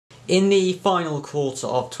In the final quarter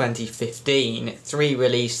of 2015, 3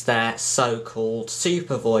 released their so-called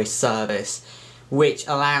Super Voice service, which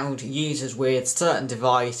allowed users with certain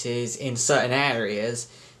devices in certain areas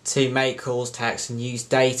to make calls, text and use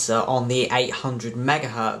data on the 800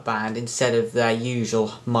 MHz band instead of their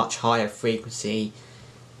usual much higher frequency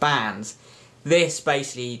bands. This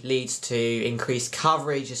basically leads to increased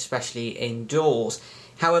coverage, especially indoors.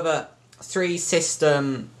 However, 3's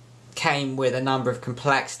system came with a number of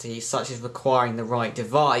complexities, such as requiring the right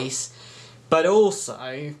device, but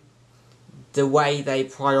also the way they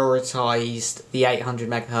prioritised the 800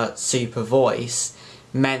 MHz Super Voice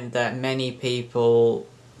meant that many people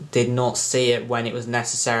did not see it when it was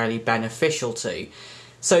necessarily beneficial to.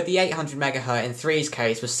 So the 800 MHz in 3's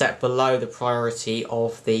case was set below the priority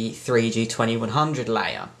of the 3G 2100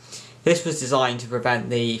 layer. This was designed to prevent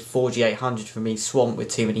the 4G 800 from being swamped with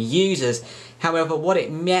too many users. However, what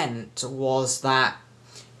it meant was that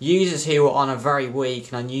users who were on a very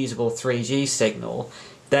weak and unusable 3G signal,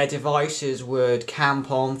 their devices would camp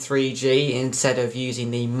on 3G instead of using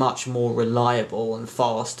the much more reliable and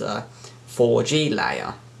faster 4G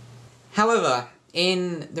layer. However,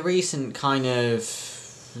 in the recent kind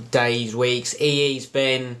of days, weeks, EE's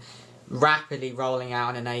been rapidly rolling out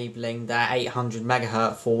and enabling their 800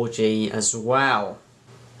 MHz 4G as well.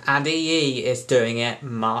 And EE is doing it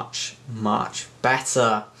much, much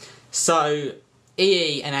better. So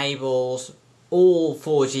EE enables all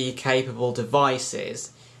 4G capable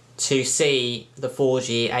devices to see the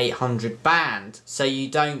 4G 800 band. So you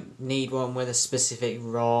don't need one with a specific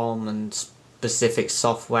ROM and specific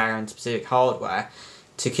software and specific hardware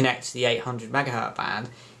to connect to the 800 MHz band.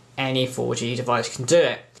 Any 4G device can do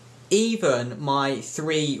it. Even my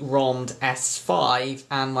 3-ROMmed S5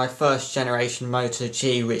 and my first generation Moto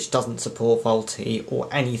G, which doesn't support VoLTE or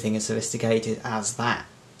anything as sophisticated as that.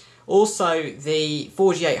 Also, the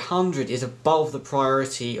 4G 800 is above the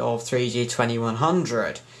priority of 3G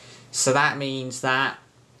 2100. So that means that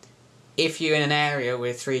if you're in an area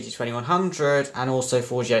with 3G 2100 and also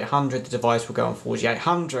 4G 800, the device will go on 4G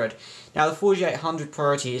 800. Now the 4G 800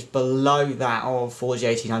 priority is below that of 4G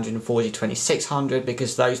 1800 and 4G 2600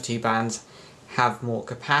 because those two bands have more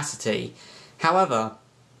capacity. However,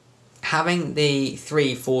 having the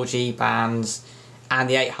 3 4G bands and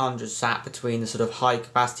the 800 sat between the sort of high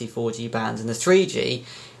capacity 4G bands and the 3G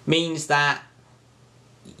means that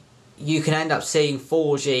you can end up seeing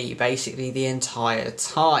 4G basically the entire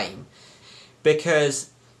time.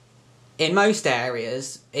 Because in most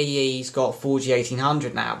areas, EE's got 4G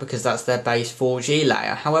 1800 now because that's their base 4G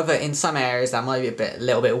layer. However, in some areas that might be a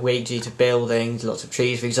little bit weak due to buildings, lots of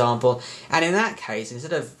trees for example, and in that case,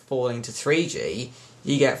 instead of falling to 3G,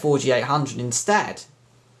 you get 4G 800 instead.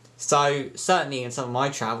 So certainly in some of my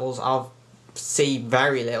travels, I'll see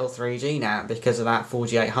very little 3G now because of that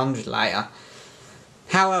 4G 800 layer.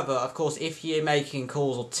 However, of course, if you're making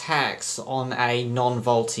calls or texts on a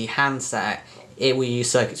non-VoLTE handset, it will use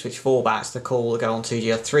circuit switch fallbacks. The call will go on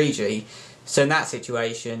 2G or 3G. So in that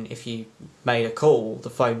situation, if you made a call, the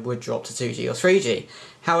phone would drop to 2G or 3G.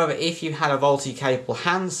 However, if you had a VoLTE capable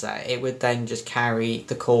handset, it would then just carry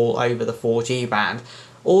the call over the 4G band.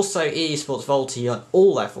 Also, EE supports VoLTE on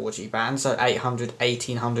all their 4G bands, so 800,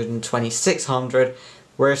 1800 and 2600,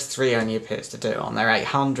 whereas 3 only appears to do it on their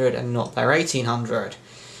 800 and not their 1800.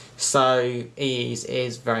 So EE's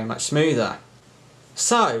is very much smoother.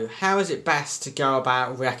 So, how is it best to go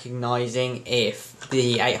about recognising if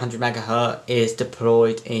the 800 MHz is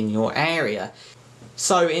deployed in your area?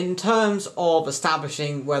 So, in terms of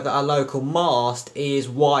establishing whether a local mast is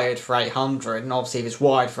wired for 800, and obviously if it's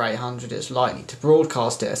wired for 800 it's likely to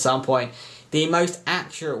broadcast it at some point, the most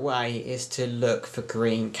accurate way is to look for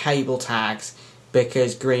green cable tags,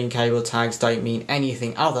 because green cable tags don't mean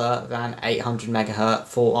anything other than 800 MHz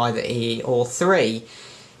for either EE or 3.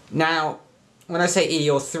 Now, when I say EE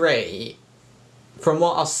or 3, from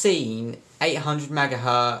what I've seen, 800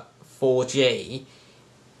 MHz 4G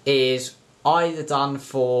is either done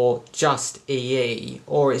for just EE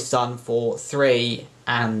or it's done for 3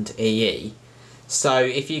 and EE. So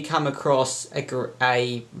if you come across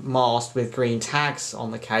a mast with green tags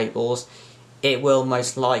on the cables, it will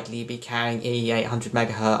most likely be carrying EE 800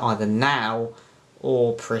 MHz either now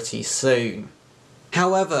or pretty soon.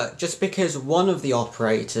 However, just because one of the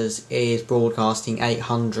operators is broadcasting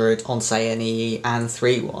 800 on say an EE and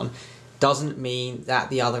 3 one doesn't mean that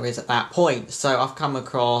the other is at that point. So I've come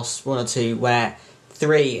across one or two where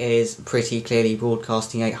 3 is pretty clearly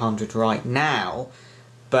broadcasting 800 right now,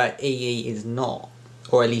 but EE is not,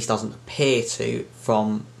 or at least doesn't appear to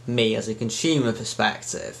from me as a consumer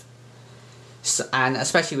perspective. So, and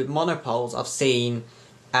especially with monopoles, I've seen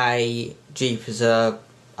a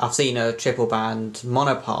I've seen a triple band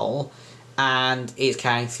monopole, and it's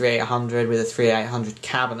carrying 3800 with a 3800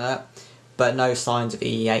 cabinet, but no signs of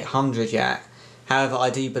EE800 yet. However, I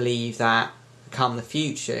do believe that come the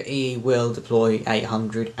future, EE will deploy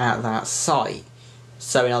 800 at that site.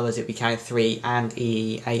 So in other words, it'll be carrying 3 and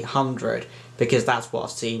EE800, because that's what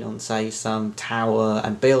I've seen on, say, some tower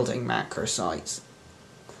and building macro sites.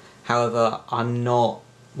 However, I'm not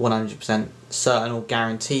 100% certain or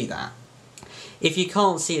guarantee that. If you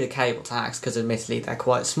can't see the cable tags, because admittedly they're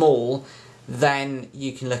quite small, then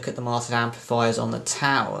you can look at the masted amplifiers on the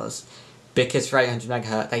towers, because for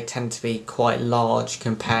 800MHz they tend to be quite large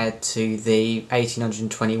compared to the 1800 and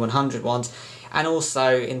 2100 ones, and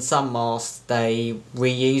also in some masts they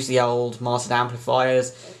reuse the old masted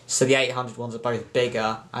amplifiers, so the 800 ones are both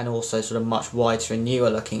bigger and also sort of much wider and newer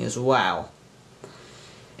looking as well.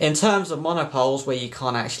 In terms of monopoles where you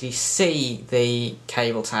can't actually see the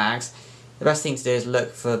cable tags, the best thing to do is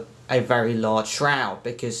look for a very large shroud,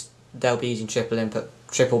 because they'll be using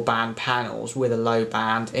triple band panels with a low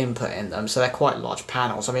band input in them, so they're quite large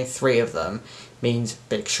panels. I mean, 3 of them means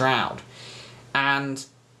big shroud, and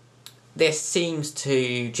this seems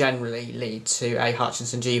to generally lead to a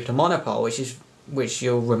Hutchinson Jupiter monopole, which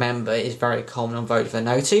you'll remember is very common on Vodafone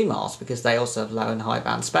O2 masts, because they also have low and high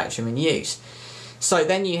band spectrum in use. So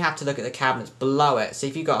then you have to look at the cabinets below it. So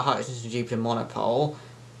if you've got a Hutchinson Jupiter monopole,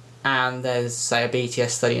 and there's, say, a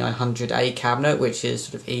BTS 3900A cabinet, which is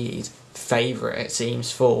sort of EE's favourite, it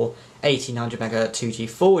seems, for 1800MHz 2G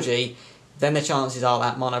 4G, then the chances are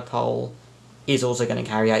that monopole is also going to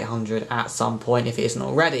carry 800 at some point if it isn't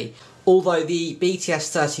already. Although the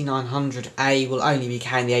BTS 3900A will only be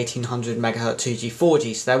carrying the 1800MHz 2G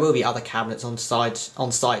 4G, so there will be other cabinets on site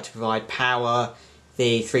to provide power,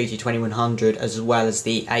 the 3G 2100 as well as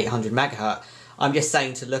the 800MHz. I'm just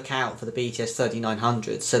saying to look out for the BTS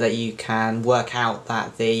 3900 so that you can work out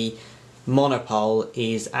that the monopole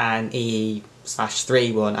is an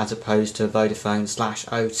EE/3 one as opposed to a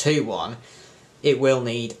Vodafone/O2 one. It will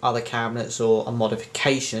need other cabinets or a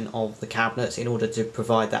modification of the cabinets in order to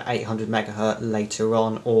provide that 800MHz later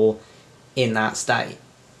on or in that state.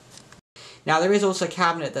 Now there is also a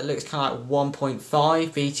cabinet that looks kind of like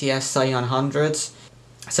 1.5 BTS 3900s.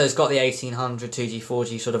 So it's got the 1800 2G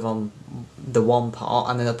 4G sort of on the one part,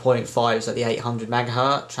 and then the 0.5 is at the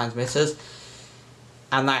 800MHz transmitters,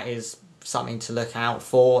 and that is something to look out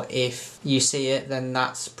for. If you see it, then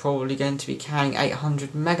that's probably going to be carrying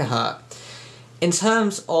 800MHz. In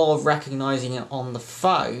terms of recognising it on the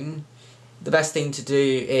phone, the best thing to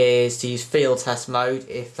do is to use field test mode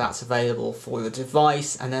if that's available for your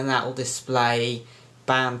device, and then that will display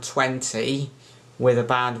band 20 with a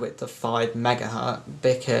bandwidth of 5MHz,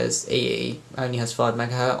 because EE only has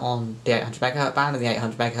 5MHz on the 800MHz band, and the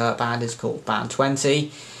 800MHz band is called band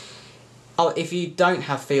 20. If you don't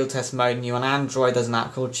have field test mode and you're on Android, there's an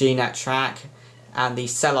app called GNetTrack, and the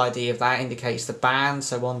cell ID of that indicates the band,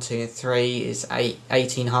 so 1, 2 and 3 is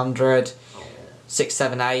 1800, 6,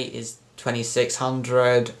 7, 8 is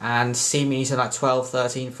 2600, and seemingly so like 12,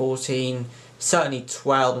 13, 14, certainly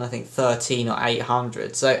 12 and I think 13 or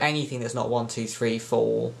 800. So anything that's not 1, 2, 3,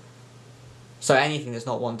 4, so anything that's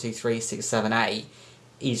not 1, 2, 3, 6, 7, 8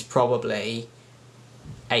 is probably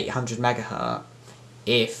 800MHz.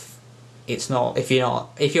 If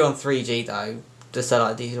you're on 3G though, the cell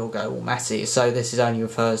IDs will go all messy, so this is only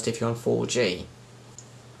refers to if you're on 4G.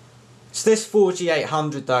 So this 4G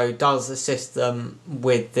 800 though does assist them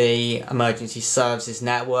with the emergency services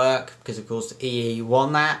network, because of course the EE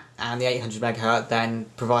won that, and the 800MHz then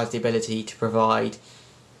provides the ability to provide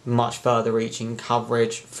much further reaching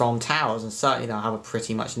coverage from towers, and certainly they'll have a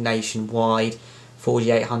pretty much nationwide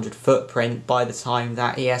 4G 800 footprint by the time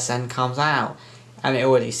that ESN comes out, and it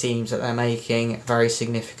already seems that they're making very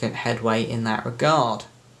significant headway in that regard.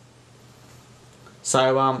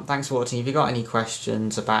 So thanks for watching. If you've got any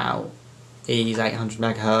questions about EE's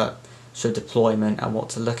 800MHz sort of deployment and what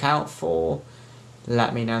to look out for,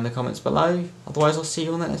 let me know in the comments below. Otherwise I'll see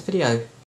you on the next video.